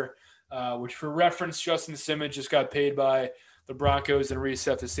year, which for reference, Justin Simmons just got paid by the Broncos and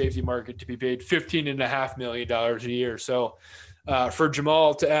reset the safety market to be paid $15.5 million a year. So for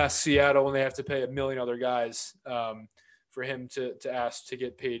Jamal to ask Seattle when they have to pay $1 million other guys, for him to ask to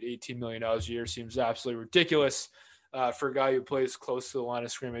get paid $18 million a year seems absolutely ridiculous for a guy who plays close to the line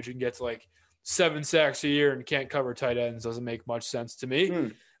of scrimmage and gets like 7 sacks a year and can't cover tight ends. Doesn't make much sense to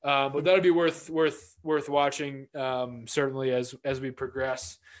me. But that'll be worth watching, certainly as we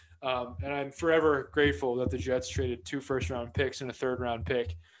progress. And I'm forever grateful that the Jets traded 2 first-round picks and a third-round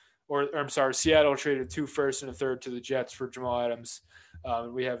pick. Seattle traded 2 firsts and a third to the Jets for Jamal Adams.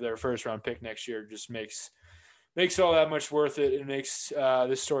 We have their first-round pick next year. It just makes all that much worth it. It makes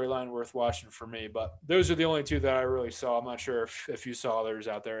this storyline worth watching for me. But those are the only 2 that I really saw. I'm not sure if you saw others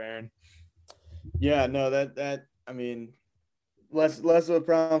out there, Aaron. Yeah, no, that I mean, less of a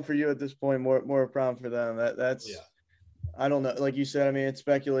problem for you at this point, more a problem for them. That's yeah. I don't know. Like you said, I mean, it's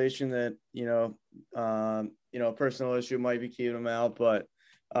speculation that a personal issue might be keeping him out, but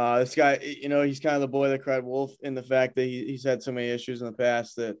this guy, he's kind of the boy that cried wolf in the fact that he's had so many issues in the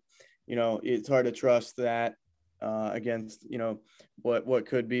past that, it's hard to trust that against, what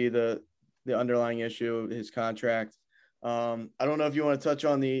could be the underlying issue of his contract. I don't know if you want to touch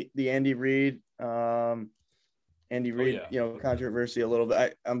on the Andy Reid, controversy a little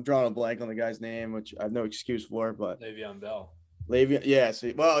bit. I'm drawing a blank on the guy's name, which I have no excuse for, but Le'Veon Bell. Yeah.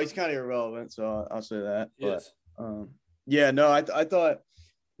 So, well, he's kind of irrelevant, so I'll say that. Yes. But, I thought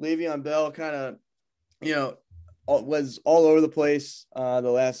Le'Veon Bell kind of, was all over the place the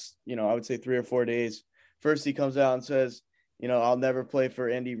last, I would say 3 or 4 days. First, he comes out and says, I'll never play for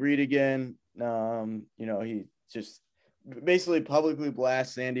Andy Reid again. He just basically publicly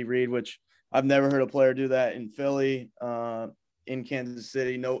blasts Andy Reid, which I've never heard a player do that in Philly, in Kansas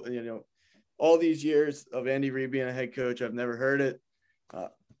City. No, all these years of Andy Reid being a head coach, I've never heard it.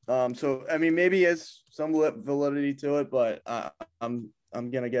 So, I mean, maybe he has some validity to it, but I'm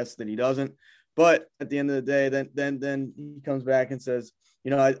going to guess that he doesn't. But at the end of the day, then he comes back and says,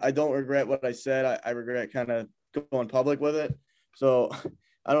 I don't regret what I said. I regret kind of going public with it. So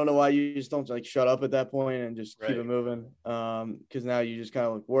I don't know why you just don't shut up at that point and just keep it moving. Because now you just kind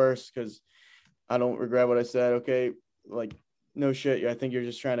of look worse because I don't regret what I said. Okay, no shit. I think you're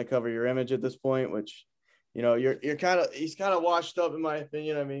just trying to cover your image at this point, which, he's kind of washed up in my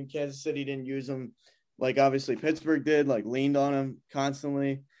opinion. I mean, Kansas City didn't use him like obviously Pittsburgh did, leaned on him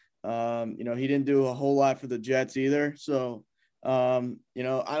constantly. He didn't do a whole lot for the Jets either. So, I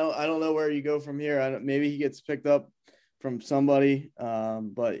don't know where you go from here. Maybe he gets picked up from somebody,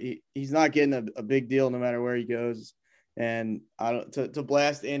 but he's not getting a big deal no matter where he goes. And to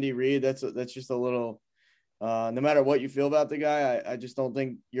blast Andy Reid, that's just a little. No matter what you feel about the guy, I just don't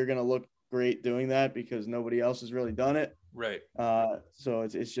think you're gonna look great doing that because nobody else has really done it. Right. So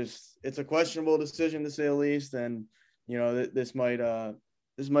it's a questionable decision to say the least, and this might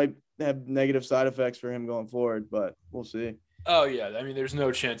have negative side effects for him going forward, but we'll see. Oh yeah, I mean, there's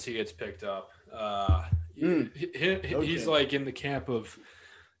no chance he gets picked up. He's like in the camp of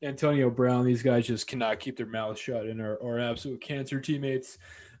Antonio Brown. These guys just cannot keep their mouths shut and are absolute cancer teammates.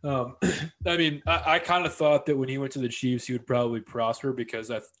 I mean, I kind of thought that when he went to the Chiefs, he would probably prosper because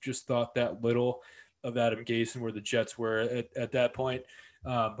I just thought that little of Adam Gase and where the Jets were at that point.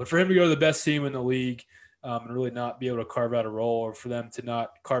 But for him to go to the best team in the league and really not be able to carve out a role, or for them to not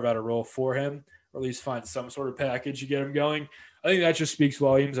carve out a role for him, or at least find some sort of package to get him going, I think that just speaks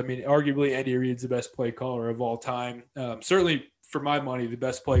volumes. I mean, arguably Andy Reid's the best play caller of all time. Certainly, for my money, the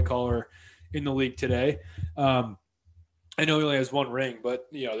best play caller in the league today. I know he only has 1 ring, but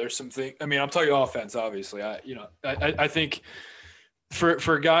there's something. I mean, I'm talking offense, obviously. I think for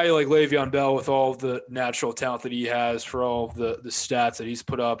a guy like Le'Veon Bell, with all of the natural talent that he has, for all of the stats that he's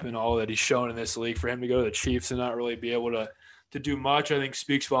put up and all that he's shown in this league, for him to go to the Chiefs and not really be able to to do much, I think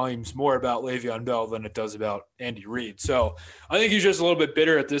speaks volumes more about Le'Veon Bell than it does about Andy Reid. So I think he's just a little bit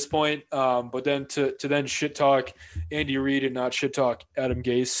bitter at this point. But then to then shit talk Andy Reid and not shit talk Adam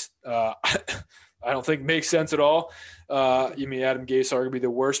Gase, I don't think makes sense at all. You mean Adam Gase arguably the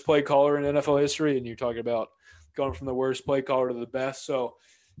worst play caller in NFL history, and you're talking about going from the worst play caller to the best. So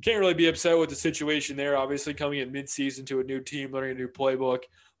can't really be upset with the situation there. Obviously, coming in mid-season to a new team, learning a new playbook,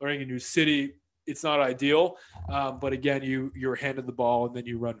 learning a new city, it's not ideal. But again, you're handed the ball and then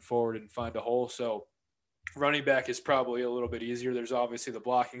you run forward and find a hole. So running back is probably a little bit easier. There's obviously the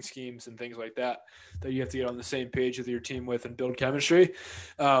blocking schemes and things like that you have to get on the same page with your team with and build chemistry.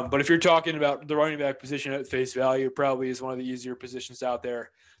 But if you're talking about the running back position at face value, it probably is one of the easier positions out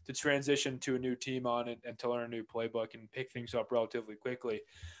there to transition to a new team on and to learn a new playbook and pick things up relatively quickly.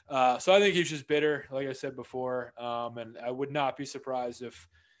 So I think he's just bitter, like I said before. And I would not be surprised if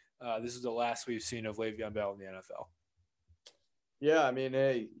this is the last we've seen of Le'Veon Bell in the NFL. Yeah, I mean,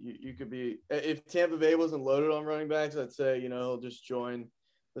 hey, you could be – if Tampa Bay wasn't loaded on running backs, I'd say, he'll just join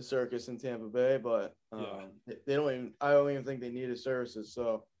the circus in Tampa Bay. But they don't even – I don't even think they need his services.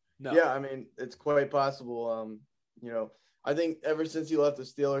 So, no. Yeah, I mean, it's quite possible. I think ever since he left the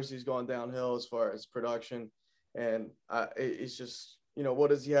Steelers, he's gone downhill as far as production. And it's just,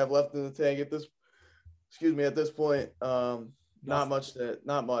 what does he have left in the tank at this point? Not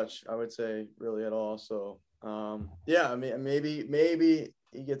much, I would say, really at all. So, I mean, maybe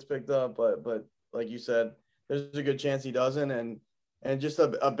he gets picked up, but like you said, there's a good chance he doesn't. And just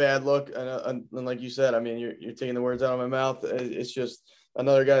a bad look. And like you said, I mean, you're taking the words out of my mouth. It's just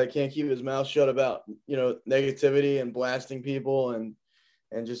another guy that can't keep his mouth shut about, negativity and blasting people and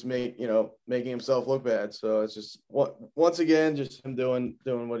just making himself look bad. So it's just once again, just him doing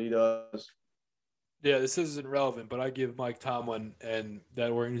what he does. Yeah, this isn't relevant, but I give Mike Tomlin and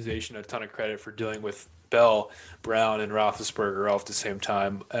that organization a ton of credit for dealing with Bell, Brown, and Roethlisberger all at the same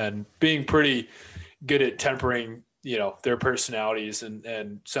time and being pretty good at tempering, their personalities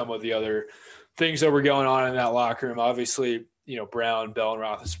and some of the other things that were going on in that locker room. Obviously, Brown, Bell, and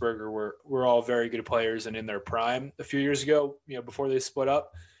Roethlisberger were all very good players and in their prime a few years ago, before they split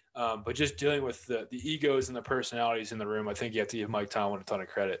up. But just dealing with the egos and the personalities in the room, I think you have to give Mike Tomlin a ton of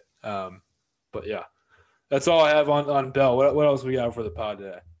credit. But yeah, that's all I have on Bell. What else we got for the pod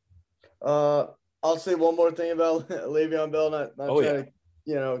today? I'll say one more thing about Le'Veon Bell. Not trying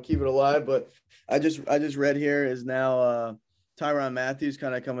to keep it alive, but I just read here is now Tyrann Mathieu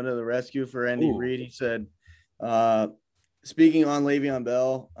kind of coming to the rescue for Andy Reid. He said, speaking on Le'Veon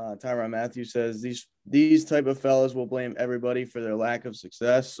Bell, Tyrann Mathieu says these type of fellas will blame everybody for their lack of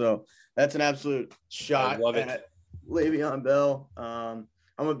success. So that's an absolute shot at Le'Veon Bell.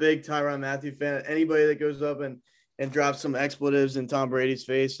 I'm a big Tyrann Mathieu fan. Anybody that goes up and drops some expletives in Tom Brady's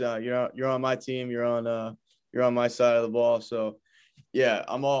face, you're on my team. You're on my side of the ball. So yeah,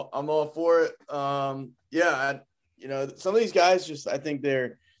 I'm all for it. Some of these guys I think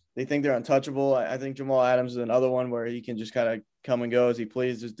they think they're untouchable. I think Jamal Adams is another one where he can just kind of come and go as he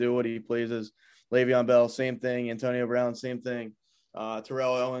pleases, do what he pleases. Le'Veon Bell, same thing. Antonio Brown, same thing.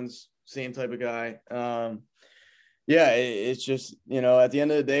 Terrell Owens, same type of guy. It's just, at the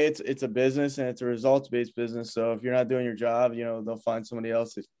end of the day, it's a business and it's a results-based business. So if you're not doing your job, they'll find somebody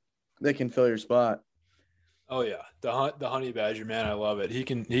else that can fill your spot. Oh yeah, the Honey Badger, man, I love it. He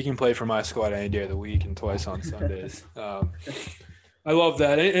can play for my squad any day of the week and twice on Sundays. I love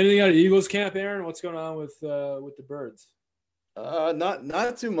that. Anything out of Eagles camp, Aaron? What's going on with the Birds?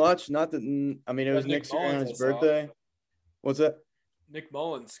 Not too much. Not that. I mean, it was Nick Sirianni's birthday. What's that? Nick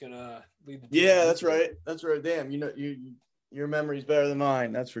Mullins gonna lead the team. Yeah, that's right. That's right. Damn, your memory's better than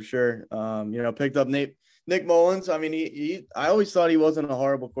mine. That's for sure. Picked up Nick Mullins. I mean, I always thought he wasn't a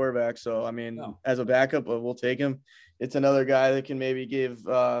horrible quarterback. So I mean, as a backup, we'll take him. It's another guy that can maybe give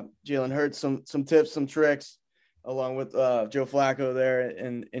Jalen Hurts some tips, some tricks, along with Joe Flacco there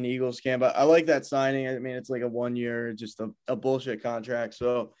in Eagles camp. I like that signing. I mean, it's like a 1 year, just a bullshit contract.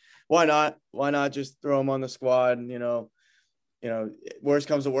 So why not? Why not just throw him on the squad? And, worst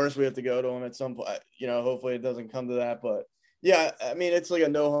comes to worst, we have to go to him at some point. Hopefully it doesn't come to that. But yeah, I mean, it's like a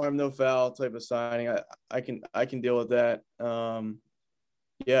no harm, no foul type of signing. I can deal with that. I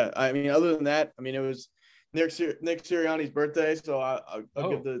mean, other than that, I mean, it was Nick Sirianni's birthday, so I'll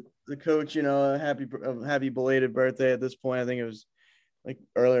give the coach, a happy belated birthday at this point. I think it was like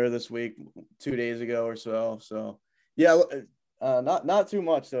earlier this week, 2 days ago or so. So yeah, not too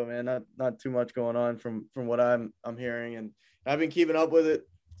much though, man. Not too much going on from what I'm hearing, and I've been keeping up with it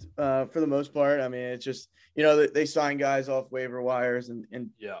for the most part. I mean, it's just they sign guys off waiver wires and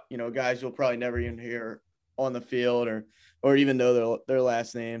guys you'll probably never even hear on the field or even know their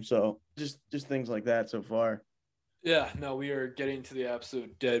last name. So just things like that so far. Yeah, no, we are getting to the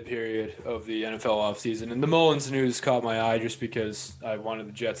absolute dead period of the NFL offseason. And the Mullins news caught my eye just because I wanted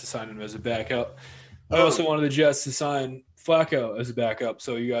the Jets to sign him as a backup. I also wanted the Jets to sign Flacco as a backup.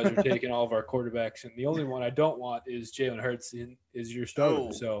 So you guys are taking all of our quarterbacks. And the only one I don't want is Jalen Hurts is your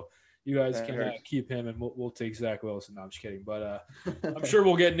starter. So you guys can keep him, and we'll take Zach Wilson. No, I'm just kidding. But I'm sure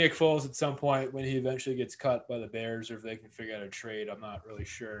we'll get Nick Foles at some point when he eventually gets cut by the Bears, or if they can figure out a trade. I'm not really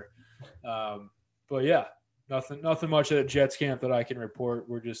sure. But, yeah. Nothing much at Jets camp that I can report.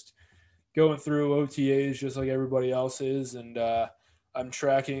 We're just going through OTAs just like everybody else is, and I'm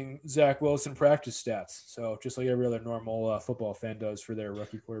tracking Zach Wilson practice stats. So just like every other normal football fan does for their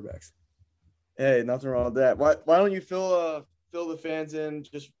rookie quarterbacks. Hey, nothing wrong with that. Why don't you fill the fans in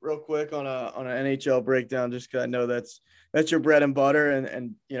just real quick on an NHL breakdown? Just because I know that's your bread and butter,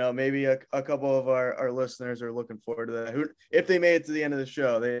 and maybe a couple of our listeners are looking forward to that. If they made it to the end of the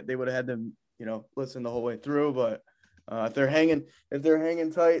show, they would have had to listen the whole way through, but if they're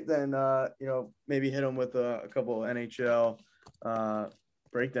hanging tight, then maybe hit them with a couple of NHL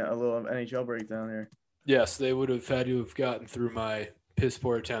breakdown, a little NHL breakdown here. Yes, they would have had to have gotten through my piss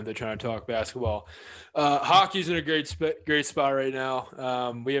poor attempt at trying to talk basketball. Hockey's in a great spot right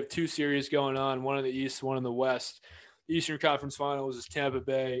now. We have two series going on, one in the East, one in the West. The Eastern Conference Finals is Tampa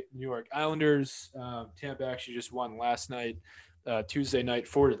Bay, New York Islanders. Tampa actually just won last night, Tuesday night,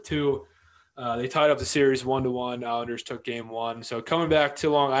 4-2. They tied up the series 1-1. Islanders took game 1. So coming back to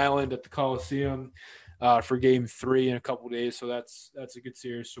Long Island at the Coliseum for game 3 in a couple of days. So that's a good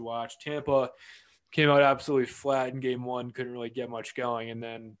series to watch. Tampa came out absolutely flat in game 1, couldn't really get much going, and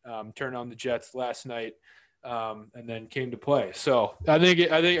then turned on the Jets last night and then came to play. So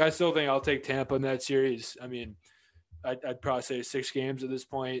I still think I'll take Tampa in that series. I mean, I'd probably say 6 games at this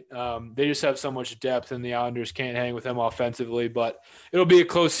point. They just have so much depth, and the Islanders can't hang with them offensively. But it'll be a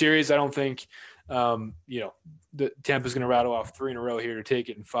close series. I don't think, the Tampa's going to rattle off 3 in a row here to take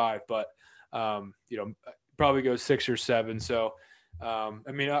it in 5. But probably go 6 or 7. So, I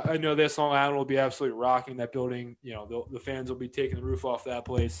know this Long Island will be absolutely rocking that building. The fans will be taking the roof off that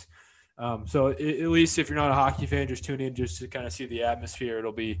place. So at least if you're not a hockey fan, just tune in just to kind of see the atmosphere.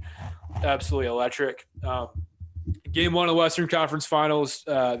 It'll be absolutely electric. Game 1 of the Western Conference Finals,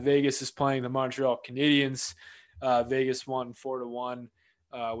 Vegas is playing the Montreal Canadiens. Vegas won 4-1,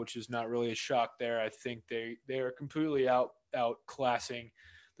 which is not really a shock there. I think they are completely outclassing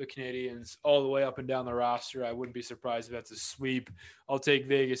the Canadiens all the way up and down the roster. I wouldn't be surprised if that's a sweep. I'll take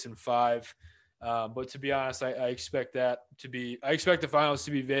Vegas in 5. But to be honest, I expect the finals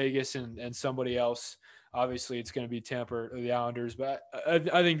to be Vegas and somebody else. Obviously, it's going to be Tampa or the Islanders, but I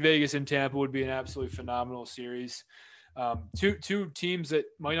think Vegas and Tampa would be an absolutely phenomenal series. Two teams that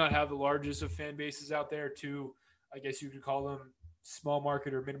might not have the largest of fan bases out there. Two, I guess you could call them small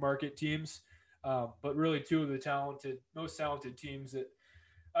market or mid-market teams, but really two of the most talented teams that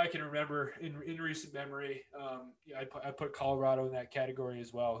I can remember in recent memory. I put Colorado in that category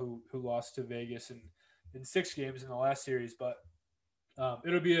as well, who lost to Vegas in 6 games in the last series, but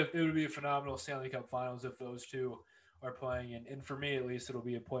it would be a phenomenal Stanley Cup Finals if those two are playing, and for me at least, it'll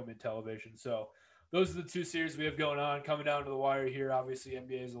be appointment television. So those are the 2 series we have going on, coming down to the wire here. Obviously,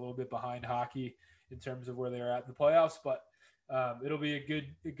 NBA is a little bit behind hockey in terms of where they're at in the playoffs, but it'll be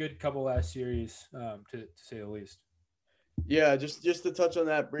a good couple last series to say the least. Yeah, just to touch on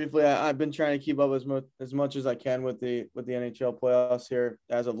that briefly, I've been trying to keep up as much as I can with the NHL playoffs here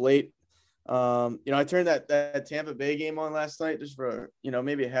as of late. I turned that Tampa Bay game on last night just for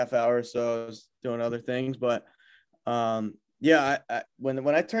maybe a half hour or so. I was doing other things, but when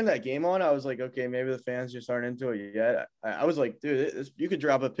I turned that game on, I was like, okay, maybe the fans just aren't into it yet. I was like, dude, you could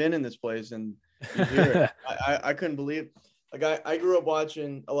drop a pin in this place and you hear it. I couldn't believe. Like I grew up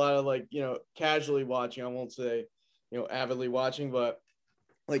watching a lot of casually watching. I won't say avidly watching, but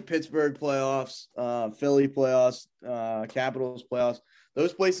like Pittsburgh playoffs, Philly playoffs, Capitals playoffs.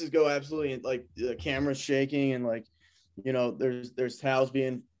 Those places go absolutely like the camera's shaking and there's towels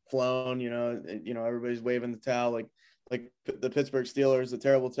being flown. Everybody's waving the towel like the Pittsburgh Steelers, the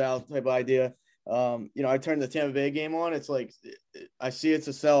terrible towel type of idea. I turned the Tampa Bay game on. It's like I see it's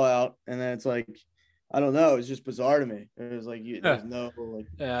a sellout, and then it's like I don't know. It's just bizarre to me. It was like there's no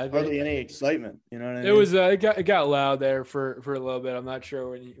hardly any excitement. You know what I mean? It was it got loud there for a little bit. I'm not sure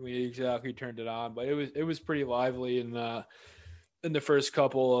when you exactly turned it on, but it was pretty lively in the first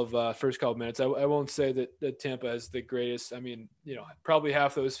couple of minutes. I won't say that Tampa is the greatest. I mean, probably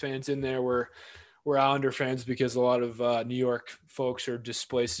half those fans in there were Islander fans because a lot of New York folks are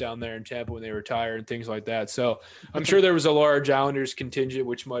displaced down there in Tampa when they retire and things like that. So I'm sure there was a large Islanders contingent,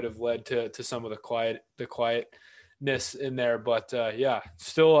 which might have led to some of the quietness in there, but yeah,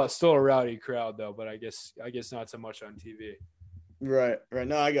 still a rowdy crowd though. But I guess not so much on TV. Right.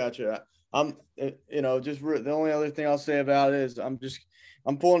 No, I got you. The only other thing I'll say about it is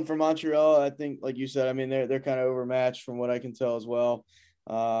I'm pulling for Montreal. I think, like you said, I mean, they're kind of overmatched from what I can tell as well.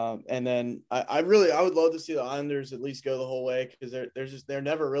 And then I would love to see the Islanders at least go the whole way, because they're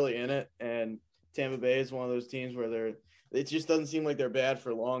never really in it. And Tampa Bay is one of those teams where it just doesn't seem like they're bad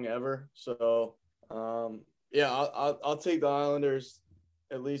for long ever. So yeah, I'll take the Islanders.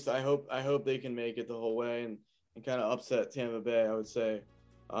 At least I hope they can make it the whole way and kind of upset Tampa Bay, I would say.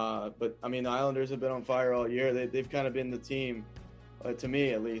 But I mean, the Islanders have been on fire all year. They've kind of been the team, to me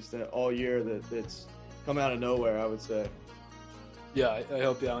at least, all year that's come out of nowhere, I would say. Yeah, I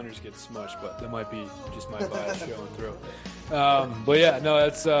hope the Islanders get smushed, but that might be just my bias showing through. But yeah, no,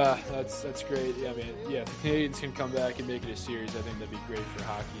 that's great. Yeah, I mean, yeah, the Canadians can come back and make it a series. I think that'd be great for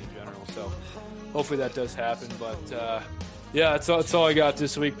hockey in general. So hopefully that does happen. But yeah, that's all I got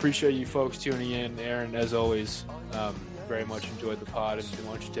this week. Appreciate you folks tuning in. Aaron, as always, very much enjoyed the pod, and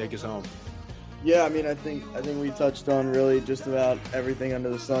why don't you take us home? Yeah, I mean, I think we touched on really just about everything under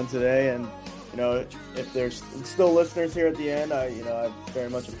the sun today, and if there's still listeners here at the end, I very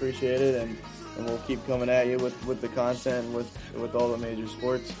much appreciate it, and we'll keep coming at you with the content, with all the major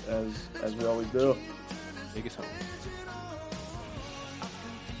sports as we always do. Take us home.